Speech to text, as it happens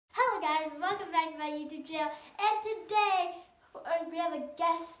guys, welcome back to my YouTube channel, and today we have a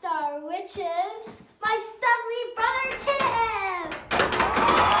guest star, which is my Studley brother Kitten!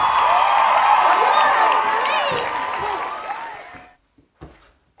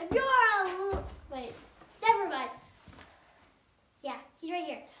 Wait, never mind. Yeah, he's right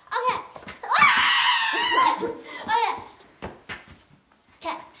here. Okay.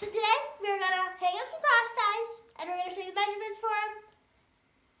 Okay, so today we're gonna hang up some cross ties, and we're gonna show you the measurements for him.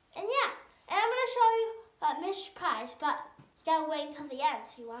 And yeah, and I'm going to show you Miss Prize, but you got to wait until the end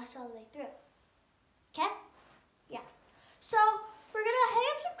so you watch all the way through. Okay? Yeah. So, we're going to hang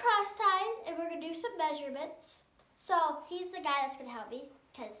up some cross ties and we're going to do some measurements. So, he's the guy that's going to help me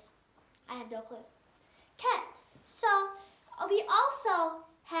because I have no clue. Okay. So, we also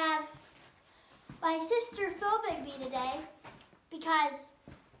have my sister filming me today because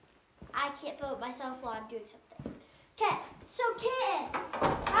I can't film it myself while I'm doing something. Okay, so Kitten,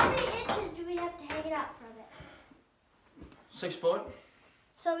 how many inches do we have to hang it up from it? 6 foot.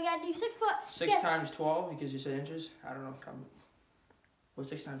 So we gotta do 6 foot. 6 times 12 because you said inches. I don't know. What's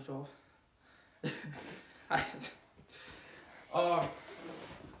 6 times 12? You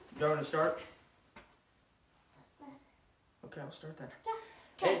want to start? Okay, I'll start then.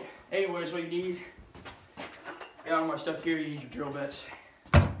 Yeah. Okay. Hey, anyways, what you need? Got all my stuff here. You need your drill bits.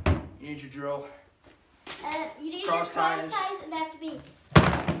 You need your drill. You need cross your cross ties. ties, and they have to be.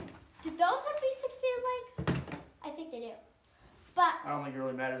 Do those have to be 6 feet in length? I think they do. But I don't think it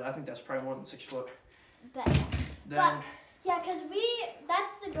really matters. I think that's probably more than 6 foot. But Then. Yeah, because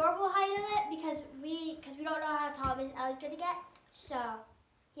that's the normal height of it because we don't know how tall Miss Ellie's gonna get. So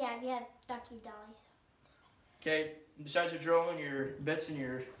yeah, we have Ducky Dolly. Okay. Besides your drill and your bits and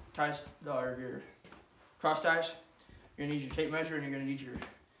your ties or your cross ties, you're gonna need your tape measure and you're gonna need your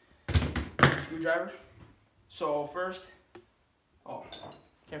screwdriver. So first,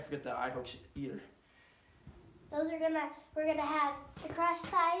 can't forget the eye hooks either. We're gonna have the cross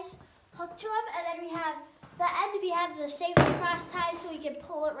ties hooked to them, and then we have the end. We have the safety cross ties, so we can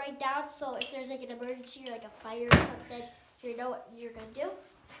pull it right down. So if there's like an emergency or like a fire or something, you know what you're gonna do.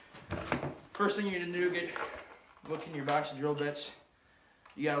 First thing you're gonna do, look in your box of drill bits.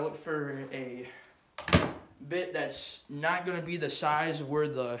 You gotta look for a bit that's not gonna be the size of where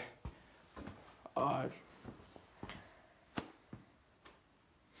the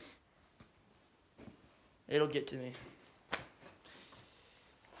it'll get to me.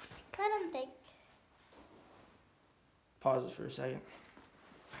 Let him think. Pause it for a second.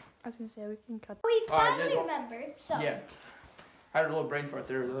 I was gonna say we can cut. We finally remembered. So yeah, I had a little brain fart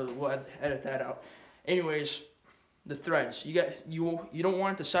there. We'll edit that out. Anyways, the threads. You don't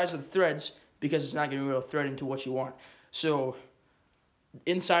want the size of the threads because it's not gonna be able to thread into what you want. So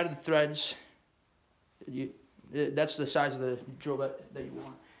inside of the threads, that's the size of the drill bit that you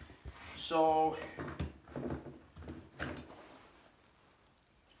want. So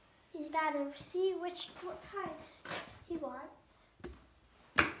he's got to see what kind he wants.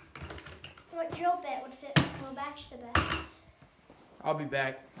 What drill bit would fit will match the best. I'll be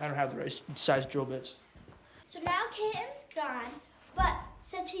back. I don't have the right size drill bits. So now Kitten's gone, but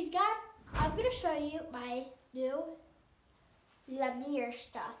since he's gone, I'm gonna show you my new Lemire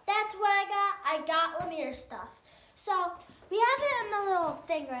stuff. That's what I got. I got Lemire stuff. So we have it in the little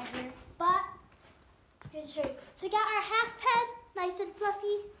thing right here, but I'm gonna show you. So we got our half pen, nice and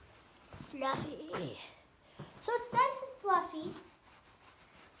fluffy. So it's nice and fluffy.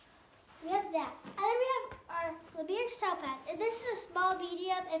 We have that. And then we have our Lemire cell pen. And this is a small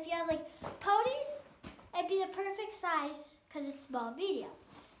medium. If you have like ponies, it'd be the perfect size because it's small medium.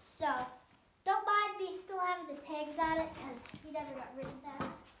 So don't mind me still having the tags on it because he never got rid of that.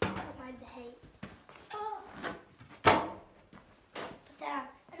 Don't mind the hate. Put that on.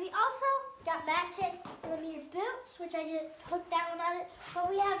 And we also got matching Lemire boots, which I just hooked that one on it. But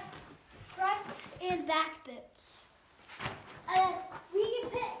we have front and back boots. We can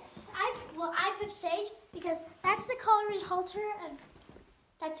pick. I picked Sage because that's the color of his halter, and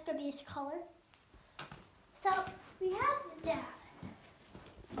that's gonna be his color. So we have that.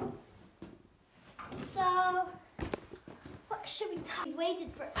 So what should we do? We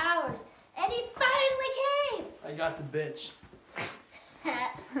waited for hours, and he finally came. I got the bits.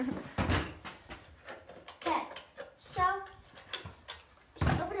 Okay, so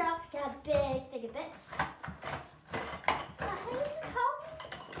open it up. Got a big thing of bits.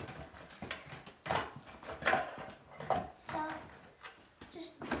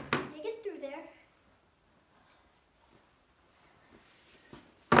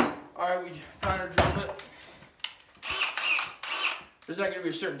 Alright, we found our drill bit. There's not going to be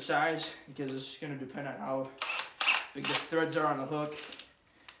a certain size because it's going to depend on how big the threads are on the hook.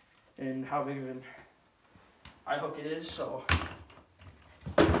 and how big of an eye hook it is. So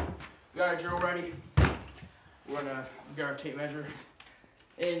we got our drill ready. We're gonna get our tape measure.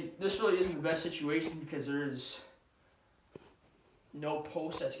 And this really isn't the best situation because there is no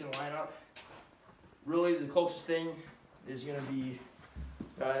post that's gonna line up. Really, the closest thing is gonna be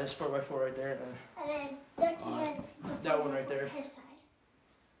this 4x4 right there, And then Ducky has that one right there. His side.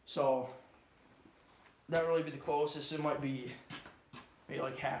 So that really be the closest. It might be maybe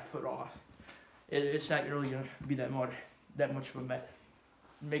like half foot off. It's not really gonna be that much of a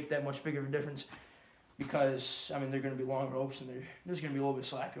make that much bigger of a difference because I mean they're gonna be long ropes and there's gonna be a little bit of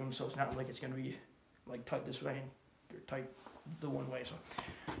slack in them, so it's not like it's gonna be like tight this way and tight the one way. So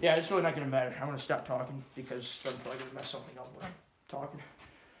yeah, it's really not gonna matter. I'm gonna stop talking because I'm probably gonna mess something up when I'm talking.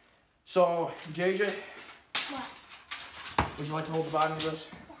 So JJ, What? would you like to hold the bottom of this?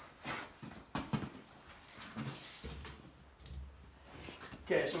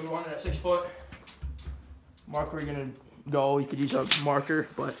 Okay, so we wanted at 6 foot. Mark where you're gonna go. You could use a marker,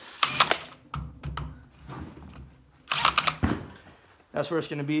 but that's where it's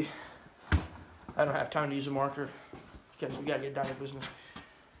gonna be. I don't have time to use a marker because we gotta get down to business.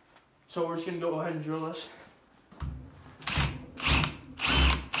 So we're just gonna go ahead and drill this.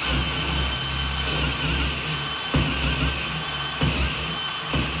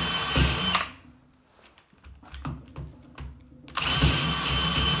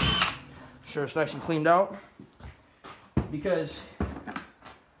 Sure, it's nice and cleaned out because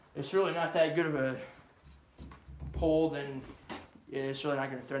it's really not that good of a hole. Then it's really not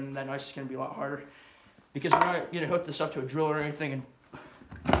going to thread in that nice. It's going to be a lot harder because we're not going to hook this up to a drill or anything and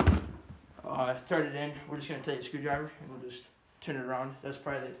thread it in. We're just going to take a screwdriver and we'll just turn it around. That's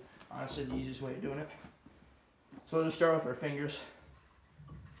probably honestly the easiest way of doing it. So we'll just start with our fingers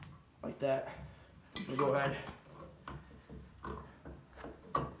like that. We'll go ahead.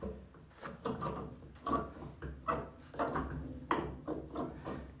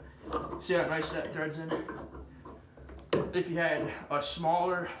 See how nice that threads in? If you had a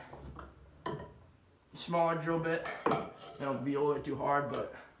smaller drill bit, it'll be a little bit too hard,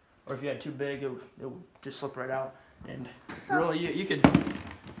 but or if you had too big, it would just slip right out. And really, you could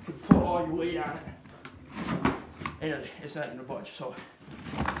put all your weight on it, and it's not gonna budge. So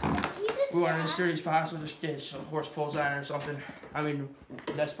we want it as sturdy as possible, just in case some horse pulls on it or something. I mean,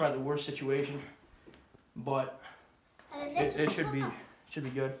 that's probably the worst situation, but it should be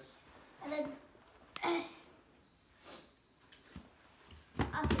good. And then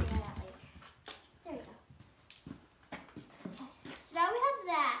I'll figure that out later. There we go. Okay. So now we have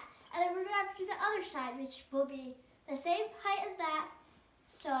that, and then we're gonna have to do the other side, which will be the same height as that.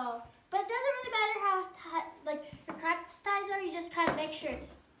 So, but it doesn't really matter how like your cross ties are. You just kind of make sure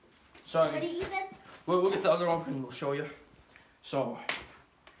it's pretty even. We'll get the other one and we'll show you. So,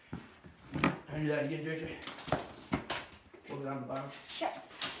 can I do that again, JJ? Hold it on the bottom. Sure.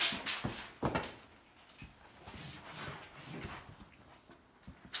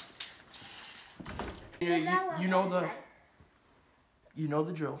 You know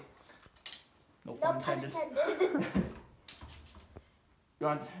the drill. No pun intended.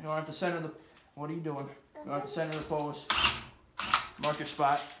 You're at the center of the. What are you doing? You're at the center of the post. Mark your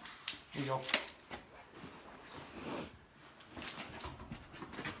spot. Here you go.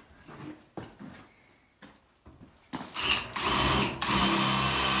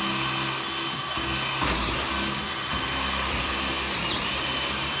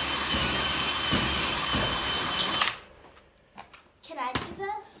 Can I do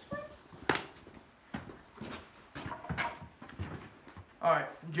this one? All right,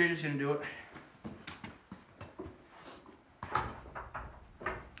 JJ's gonna do it.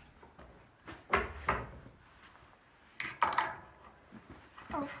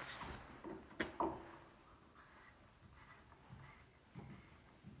 Oh.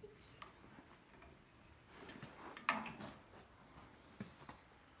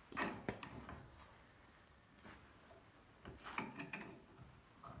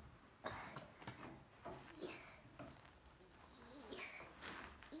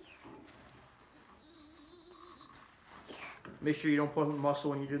 Make sure you don't put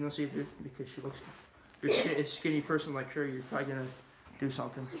muscle when you're doing this either, because she looks. You're a skinny person like her. You're probably gonna do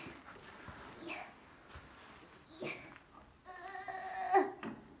something.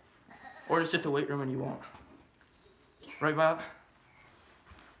 Or just hit the weight room and you won't. Right, Bob?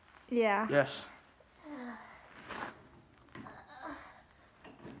 Yeah. Yes.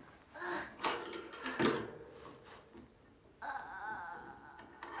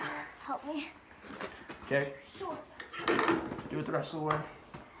 Help me. Okay. Sure. Do it the rest of the way.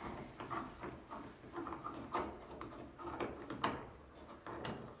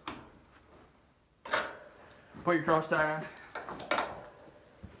 Put your cross tie on.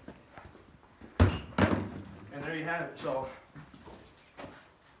 And there you have it. So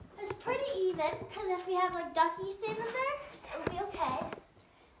it's pretty even, because if we have like duckies standing there, it'll be okay.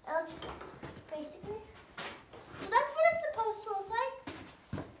 It looks basically. So that's what it's supposed to look like.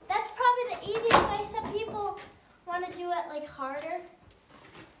 That's probably the easiest way. Some people want to do it like harder.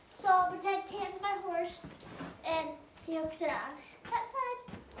 So I'll pretend Can's my horse, and he hooks it on that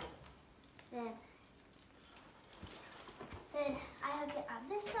side. Then I hook it on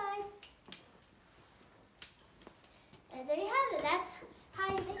this side. And there you have it. That's how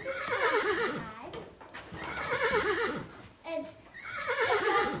you make your side. And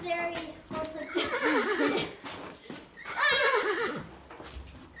that's very also.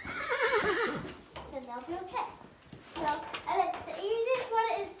 Then they'll be okay. So, and then the easiest one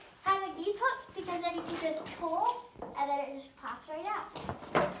is having these hooks, because then you can just pull and then it just pops right out.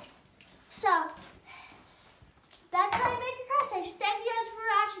 So that's how you make your cross ties. Thank you guys for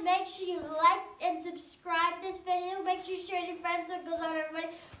watching. Make sure you like and subscribe this video. Make sure you share it to your friends so it goes on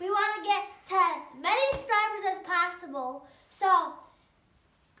everybody. We want to get to as many subscribers as possible. So,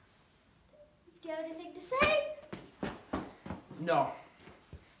 do you have anything to say? no.